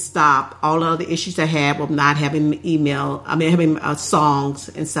duplicates stopped. All of the issues I had with not having having songs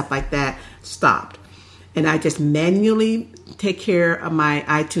and stuff like that stopped. And I just manually take care of my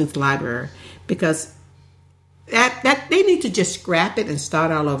iTunes library because that they need to just scrap it and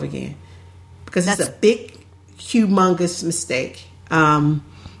start all over again because it's a big, humongous mistake. I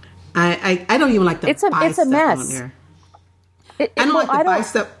don't even like to buy stuff mess. on there. I don't like to buy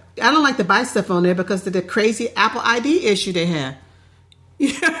stuff. I don't like to buy stuff on there because of the crazy Apple ID issue they have.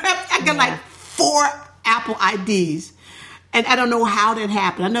 I got like 4 Apple IDs, and I don't know how that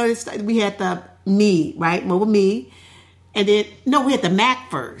happened. I know we had the Me, right? Mobile Me. And then, we had the Mac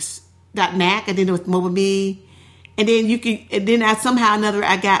first. .Mac, and then it was Mobile Me. And then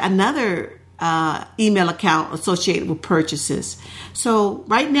I got another email account associated with purchases. So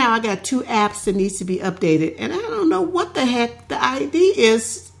right now I got 2 apps that needs to be updated. And I don't know what the heck the ID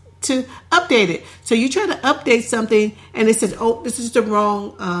is to update it. So you try to update something and it says, oh, this is the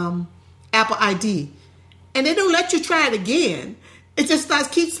wrong Apple ID. And they don't let you try it again. It just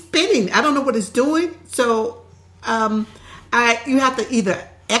keeps spinning. I don't know what it's doing. So you have to either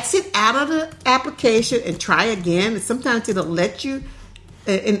exit out of the application and try again. And sometimes it'll let you.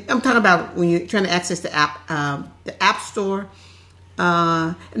 And I'm talking about when you're trying to access the app store.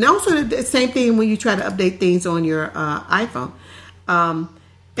 And also the same thing when you try to update things on your iPhone.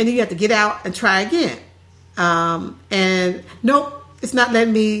 And then you have to get out and try again. And nope, it's not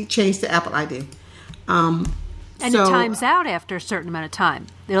letting me change the Apple ID. And it times out after a certain amount of time.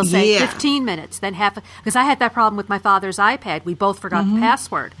 It'll say 15 minutes, then half. Because I had that problem with my father's iPad. We both forgot the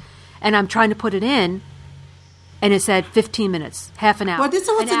password. And I'm trying to put it in, and it said 15 minutes, half an hour,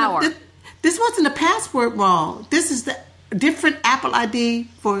 an hour. This wasn't the password wrong. This is the different Apple ID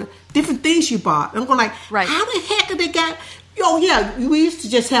for different things you bought. I'm going like, how the heck did they got... Oh, yeah, we used to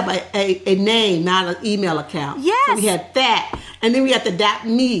just have a name, not an email account. Yes. So we had that. And then we had the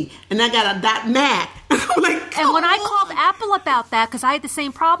 .me, and I got a .mac. And when I called Apple about that, because I had the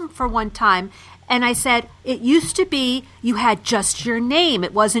same problem for one time, and I said, it used to be you had just your name.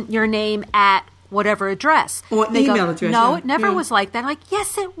 It wasn't your name at whatever address. Or email address. No, it never was like that. I'm like,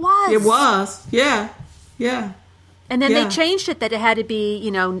 yes, it was. It was. Yeah. And then they changed it that it had to be,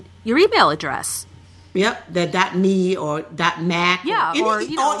 your email address. Yep, the .me or .mac. Yeah, or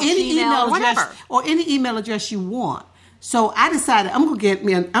any email address, whatever. or any email address you want. So I decided I'm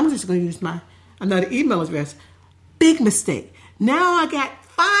just going to use another email address. Big mistake. Now I got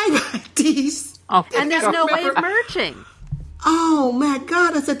 5 IDs. Oh, and there's no way of merging. Oh my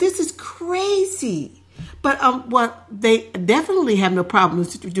God! I said this is crazy. But what they definitely have no problem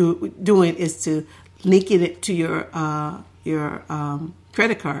doing is to link it to your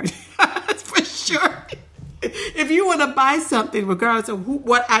credit card. For sure. If you want to buy something, regardless of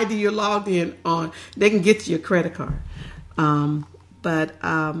what ID you're logged in on, they can get to your credit card. But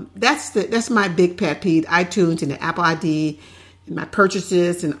that's my big pet peeve: iTunes and the Apple ID, and my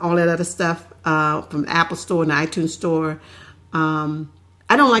purchases and all that other stuff from the Apple Store and the iTunes Store. I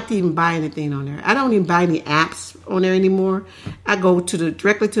don't like to even buy anything on there. I don't even buy any apps on there anymore. I go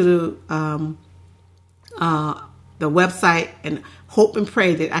directly to the website and hope and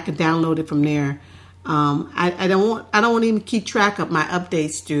pray that I can download it from there. I don't even keep track of my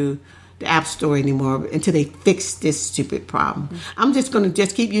updates to the App Store anymore until they fix this stupid problem. I'm just going to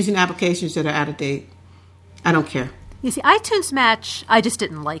keep using applications that are out of date. I don't care. You see, iTunes Match, I just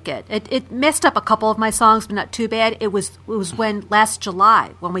didn't like it. It messed up a couple of my songs, but not too bad. It was when last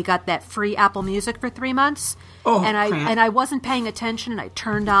July when we got that free Apple Music for 3 months, and I wasn't paying attention, and I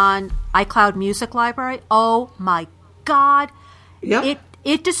turned on iCloud Music Library. Oh my God! Yep.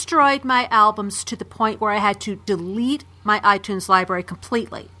 It destroyed my albums to the point where I had to delete my iTunes library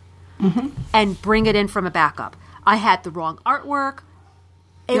completely and bring it in from a backup. I had the wrong artwork.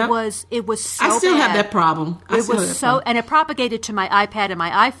 It was so I still bad. have that problem. And it propagated to my iPad and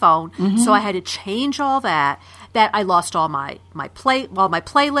my iPhone, so I had to change all that. That I lost all my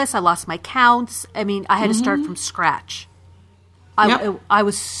playlists, I lost my counts. I mean, I had to start from scratch. I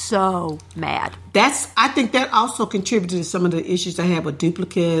was so mad. I think that also contributed to some of the issues I have with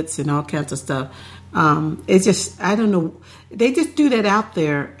duplicates and all kinds of stuff. It's just, I don't know. They just do that out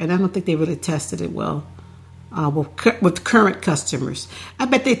there, and I don't think they really tested it well. With current customers. I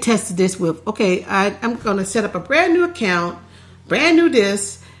bet they tested this with, okay, I'm going to set up a brand new account, brand new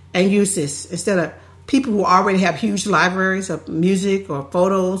this, and use this. Instead of people who already have huge libraries of music or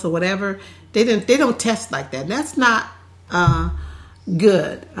photos or whatever, they don't test like that. That's not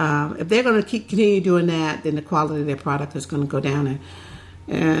good. If they're going to continue doing that, then the quality of their product is going to go down.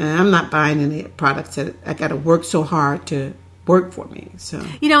 And I'm not buying any products that I got to work so hard to work for me. So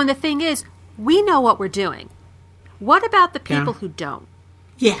and the thing is, we know what we're doing. What about the people who don't?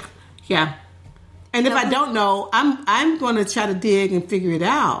 Yeah. And if I don't know, I'm going to try to dig and figure it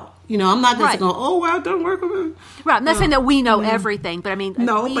out. I'm not going to go, oh, well, it doesn't work. Right. I'm not saying that we know everything, but I mean,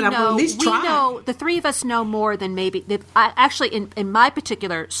 I've at least tried. We know, the three of us know more than maybe. Actually, in my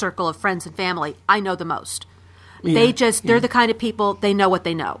particular circle of friends and family, I know the most. Yeah. They're the kind of people, they know what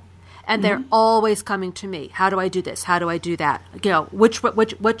they know. And they're always coming to me. How do I do this? How do I do that? Which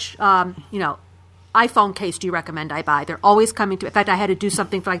iPhone case do you recommend I buy? They're always coming to. In fact, I had to do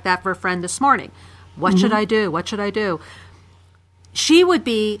something like that for a friend this morning. What should I do? What should I do? She would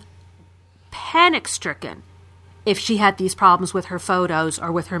be panic-stricken if she had these problems with her photos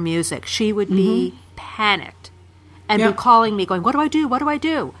or with her music. She would be panicked and be calling me, going, "What do I do? What do I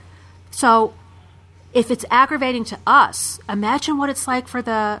do?" So, if it's aggravating to us, imagine what it's like for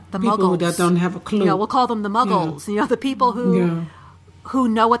the people muggles that don't have a clue. We'll call them the muggles. The people who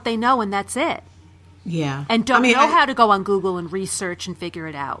know what they know, and that's it. Yeah, and don't know how to go on Google and research and figure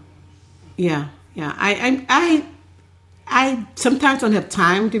it out. Yeah. I sometimes don't have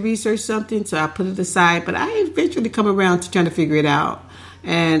time to research something, so I put it aside. But I eventually come around to trying to figure it out,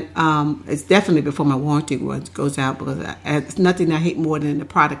 and it's definitely before my warranty goes out, because it's nothing I hate more than the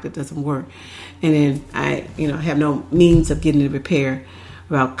product that doesn't work, and then I have no means of getting it repaired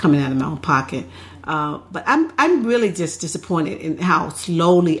without coming out of my own pocket. But I'm really just disappointed in how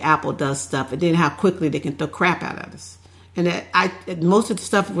slowly Apple does stuff, and then how quickly they can throw crap out at us. And that most of the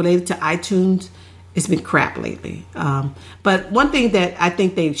stuff related to iTunes, it's been crap lately. But one thing that I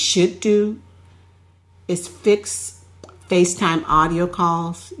think they should do is fix FaceTime audio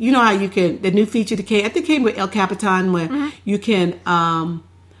calls. You know how you can, the new feature that came with El Capitan, where you can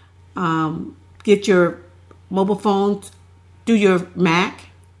get your mobile phone through your Mac.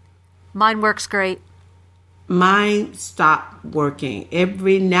 Mine works great. Mine stopped working.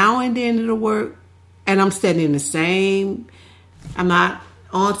 Every now and then it'll work, and I'm staying in the same. I'm not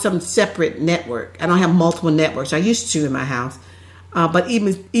on some separate network. I don't have multiple networks. I used to in my house, but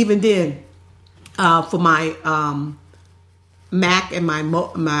even then, for my Mac and my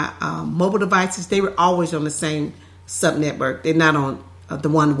mobile devices, they were always on the same sub network. They're not on the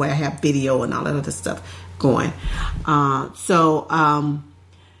one where I have video and all that other stuff going. So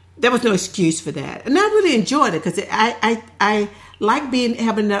there was no excuse for that, and I really enjoyed it, because I like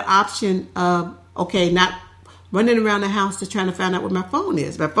having the option of not running around the house to trying to find out where my phone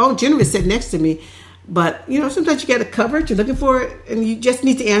is. My phone generally sits next to me, but sometimes you get a coverage, you're looking for it, and you just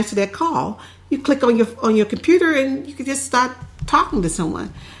need to answer that call. You click on your computer, and you can just start talking to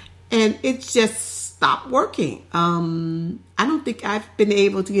someone, and it just stopped working. I don't think I've been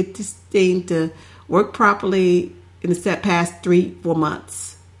able to get this thing to work properly in the past 3-4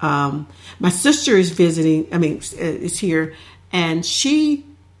 months. My sister is visiting. Is here, and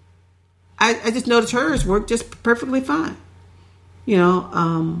I just noticed hers worked just perfectly fine.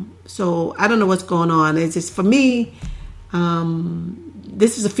 So I don't know what's going on. It's just, for me,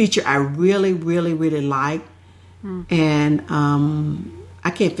 this is a feature I really, really, really like, and I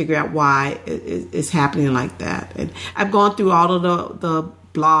can't figure out why it's happening like that. And I've gone through all of the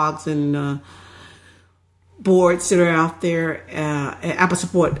blogs and boards that are out there, Apple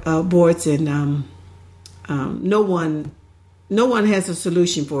support boards, and no one no one has a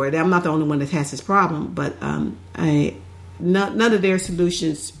solution for it. I'm not the only one that has this problem, but none of their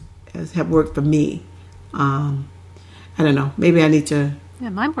solutions have worked for me. I don't know. Maybe I need to. Yeah,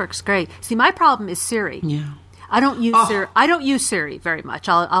 mine works great. See, my problem is Siri. Yeah. I don't use Siri. I don't use Siri very much.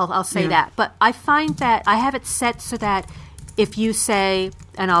 I'll say that. But I find that I have it set so that if you say,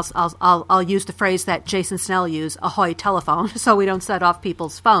 and I'll use the phrase that Jason Snell used, ahoy telephone, so we don't set off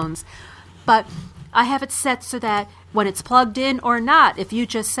people's phones. But I have it set so that when it's plugged in or not, if you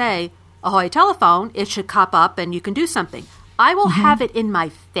just say ahoy telephone, it should pop up and you can do something. I will have it in my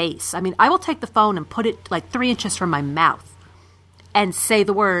face. I mean, I will take the phone and put it like 3 inches from my mouth and say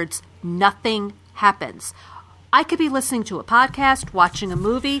the words, nothing happens. I could be listening to a podcast, watching a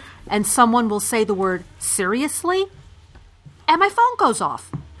movie, and someone will say the word seriously, and my phone goes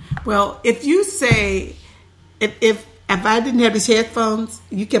off. Well, if you say, if I didn't have these headphones,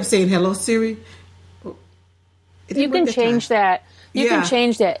 you kept saying hello, Siri. You can change that. You can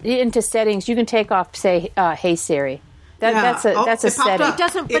change that into settings. You can take off, say, hey, Siri. That's a setting. It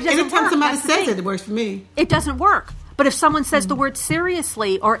doesn't Anytime work. somebody says it works for me. It doesn't work. But if someone says the word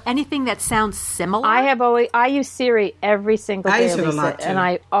seriously or anything that sounds similar, I use Siri every single day, Lisa, and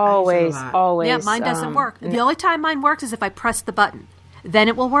I always. Yeah, mine doesn't work. The only time mine works is if I press the button, then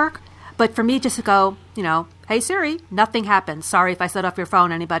it will work. But for me, just to go, hey Siri, nothing happens. Sorry if I set off your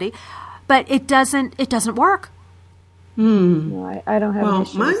phone, anybody. But it doesn't work. No, I don't have. Well, an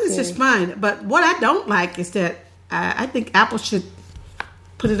issue mine with is Siri. just fine. But what I don't like is that I think Apple should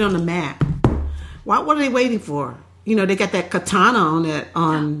put it on the Mac. What are they waiting for? They got that Katana on that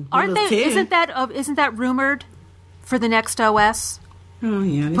on Aren't Windows they? 10. Isn't that rumored for the next OS? Oh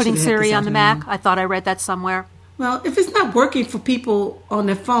yeah, they Putting should have Siri this on the out Mac. now. I thought I read that somewhere. Well, if it's not working for people on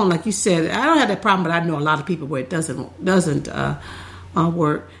their phone, like you said, I don't have that problem, but I know a lot of people where it doesn't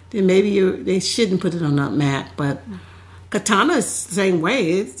work. Then maybe they shouldn't put it on the Mac. But Katana is the same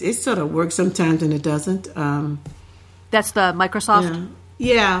way. It sort of works sometimes and it doesn't. That's the Microsoft.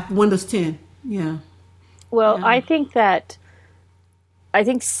 Yeah, Windows 10. Yeah. Well, yeah. I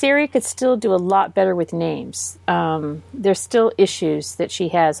think Siri could still do a lot better with names. There's still issues that she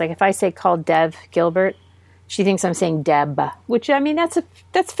has. Like if I say call Dev Gilbert, she thinks I'm saying Deb, which I mean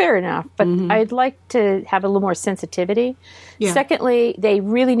that's fair enough. But I'd like to have a little more sensitivity. Yeah. Secondly, they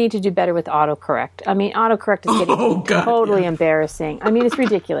really need to do better with autocorrect. I mean, autocorrect is getting totally embarrassing. I mean, it's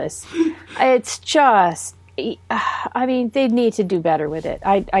ridiculous. It's just. I mean, they need to do better with it.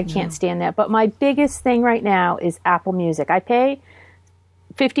 I can't stand that. But my biggest thing right now is Apple Music. I pay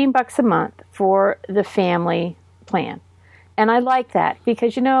 $15 a month for the family plan. And I like that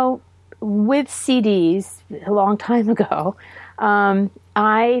because, with CDs a long time ago, my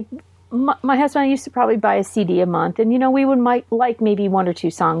husband and I used to probably buy a CD a month. And, we might like maybe 1 or 2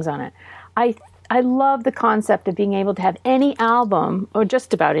 songs on it. I love the concept of being able to have any album, or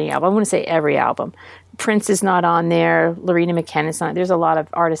just about any album. I want to say every album. Prince is not on there. Lorena McKenna's not. There's a lot of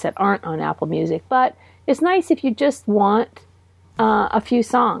artists that aren't on Apple Music. But it's nice if you just want a few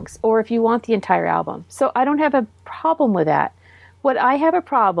songs or if you want the entire album. So I don't have a problem with that. What I have a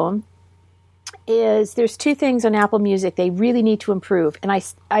problem is there's 2 things on Apple Music they really need to improve. And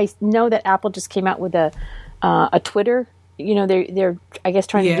I know that Apple just came out with a Twitter. They're I guess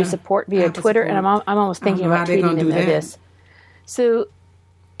trying to do support via Apple Twitter, support. and I'm almost thinking about tweeting them this. So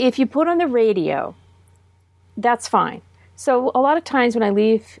if you put on the radio, that's fine. So a lot of times when I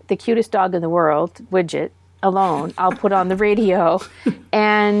leave the cutest dog in the world, Widget, alone, I'll put on the radio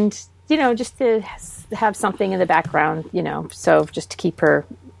and, just to have something in the background, so just to keep her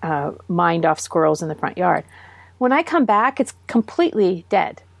mind off squirrels in the front yard. When I come back, it's completely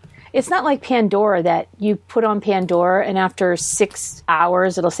dead. It's not like Pandora that you put on Pandora and after 6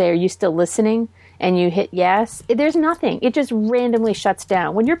 hours it'll say, are you still listening? And you hit yes. There's nothing. It just randomly shuts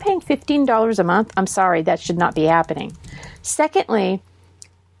down. When you're paying $15 a month, I'm sorry, that should not be happening. Secondly,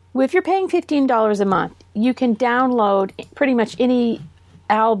 if you're paying $15 a month, you can download pretty much any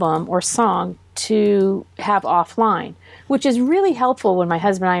album or song to have offline, which is really helpful when my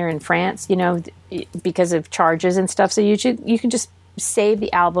husband and I are in France, because of charges and stuff. So you can just save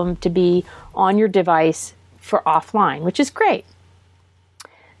the album to be on your device for offline, which is great.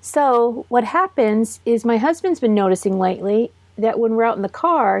 So what happens is my husband's been noticing lately that when we're out in the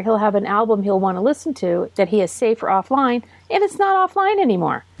car, he'll have an album he'll want to listen to that he has saved for offline, and it's not offline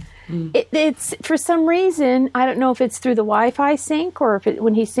anymore. It's for some reason, I don't know if it's through the Wi-Fi sync or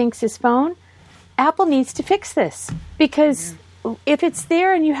when he syncs his phone. Apple needs to fix this because if it's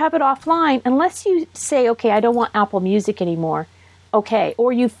there and you have it offline, unless you say, okay, I don't want Apple Music anymore, okay,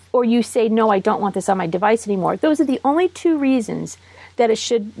 or you say, no, I don't want this on my device anymore. Those are the only 2 reasons that it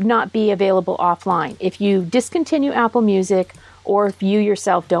should not be available offline. If you discontinue Apple Music, or if you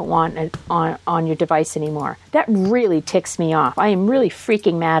yourself don't want it on your device anymore, that really ticks me off. I am really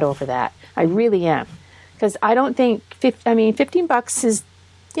freaking mad over that. I really am. Because I don't think, $15 is,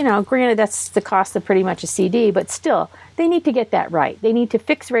 granted that's the cost of pretty much a CD, but still, they need to get that right. They need to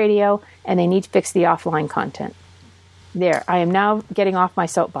fix radio, and they need to fix the offline content. There, I am now getting off my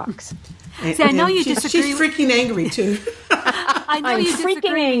soapbox. See, I know you disagree. She's freaking angry, too. I know I'm you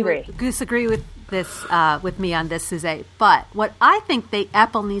freaking angry. Disagree with this with me on this, Suzette. But what I think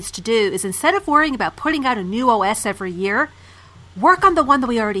Apple needs to do is, instead of worrying about putting out a new OS every year, work on the one that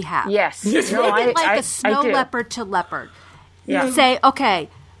we already have. Yes. Make it like a snow leopard to leopard. Yeah. Say, okay,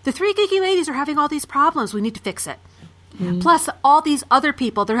 the 3 geeky ladies are having all these problems. We need to fix it. Plus, all these other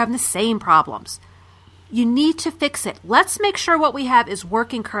people, they're having the same problems. You need to fix it. Let's make sure what we have is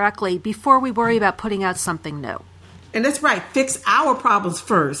working correctly before we worry about putting out something new. And that's right. Fix our problems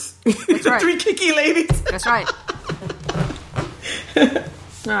first. That's right. 3 geeky ladies. That's right.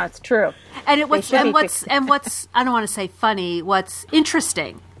 No, it's true. And what's I don't want to say funny, what's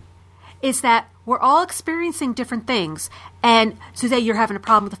interesting is that we're all experiencing different things. And Suzette, you're having a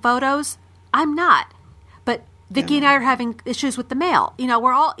problem with the photos. I'm not. But Vicki and I are having issues with the mail.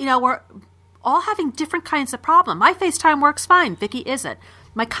 We're all having different kinds of problem. My FaceTime works fine. Vicki isn't.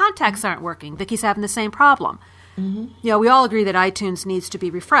 My contacts aren't working. Vicki's having the same problem. Mm-hmm. We all agree that iTunes needs to be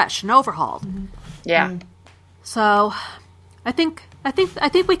refreshed and overhauled. Mm-hmm. Yeah. So, I think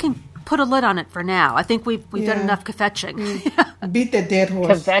we can put a lid on it for now. I think we've done enough kvetching. Beat the dead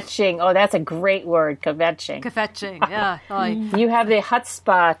horse. Kvetching. Oh, that's a great word, kvetching. Kvetching, yeah. You have the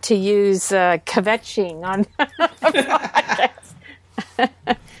chutzpah to use kvetching on podcast.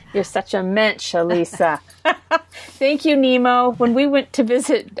 You're such a mensch, Elisa. Thank you, Nemo. When we went to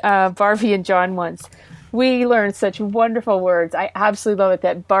visit Barbie and John once, we learned such wonderful words. I absolutely love it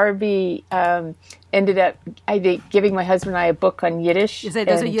that Barbie ended up, I think, giving my husband and I a book on Yiddish. You say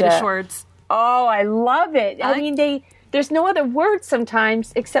those are Yiddish words. Oh, I love it. There's no other word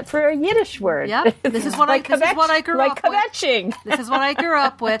sometimes except for a Yiddish word. Yeah, this is what I grew up with. Like kvetching. This is what I grew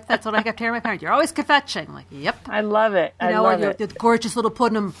up with. That's what I kept hearing my parents. You're always kvetching. I'm like, yep. I love it. I love it. The gorgeous little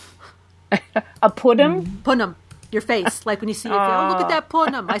punim. A punim? Punim. Your face, like when you see it, look at that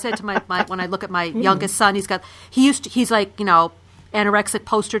punim. I said to my when I look at my youngest son, he's like anorexic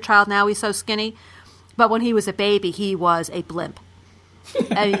poster child now. He's so skinny, but when he was a baby, he was a blimp.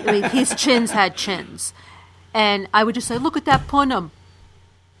 His chins had chins. And I would just say, look at that punim,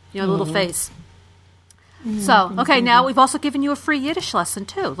 little face. So, okay, now we've also given you a free Yiddish lesson,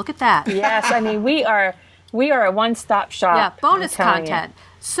 too. Look at that. Yes, we are a one-stop shop. Yeah, bonus content.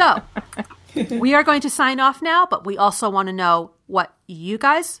 So, we are going to sign off now, but we also want to know what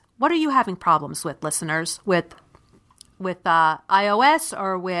are you having problems with, listeners, with iOS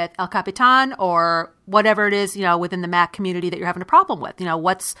or with El Capitan or whatever it is, within the Mac community that you're having a problem with.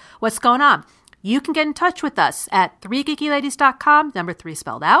 What's going on? You can get in touch with us at 3geekyladies.com, number 3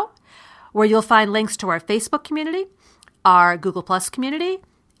 spelled out, where you'll find links to our Facebook community, our Google Plus community,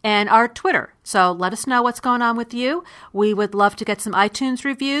 and our Twitter. So let us know what's going on with you. We would love to get some iTunes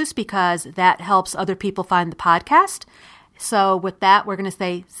reviews because that helps other people find the podcast. So with that, we're going to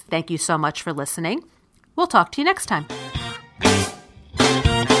say thank you so much for listening. We'll talk to you next time.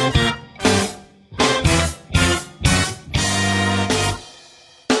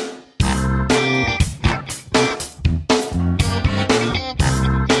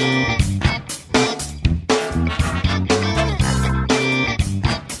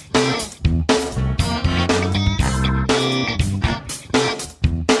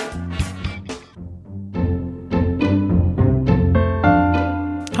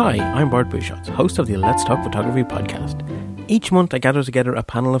 Hi, I'm Bart Busschots, host of the Let's Talk Photography podcast. Each month I gather together a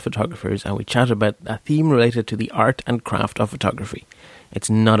panel of photographers and we chat about a theme related to the art and craft of photography. It's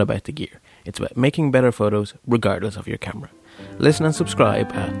not about the gear. It's about making better photos regardless of your camera. Listen and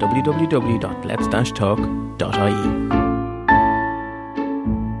subscribe at www.lets-talk.ie.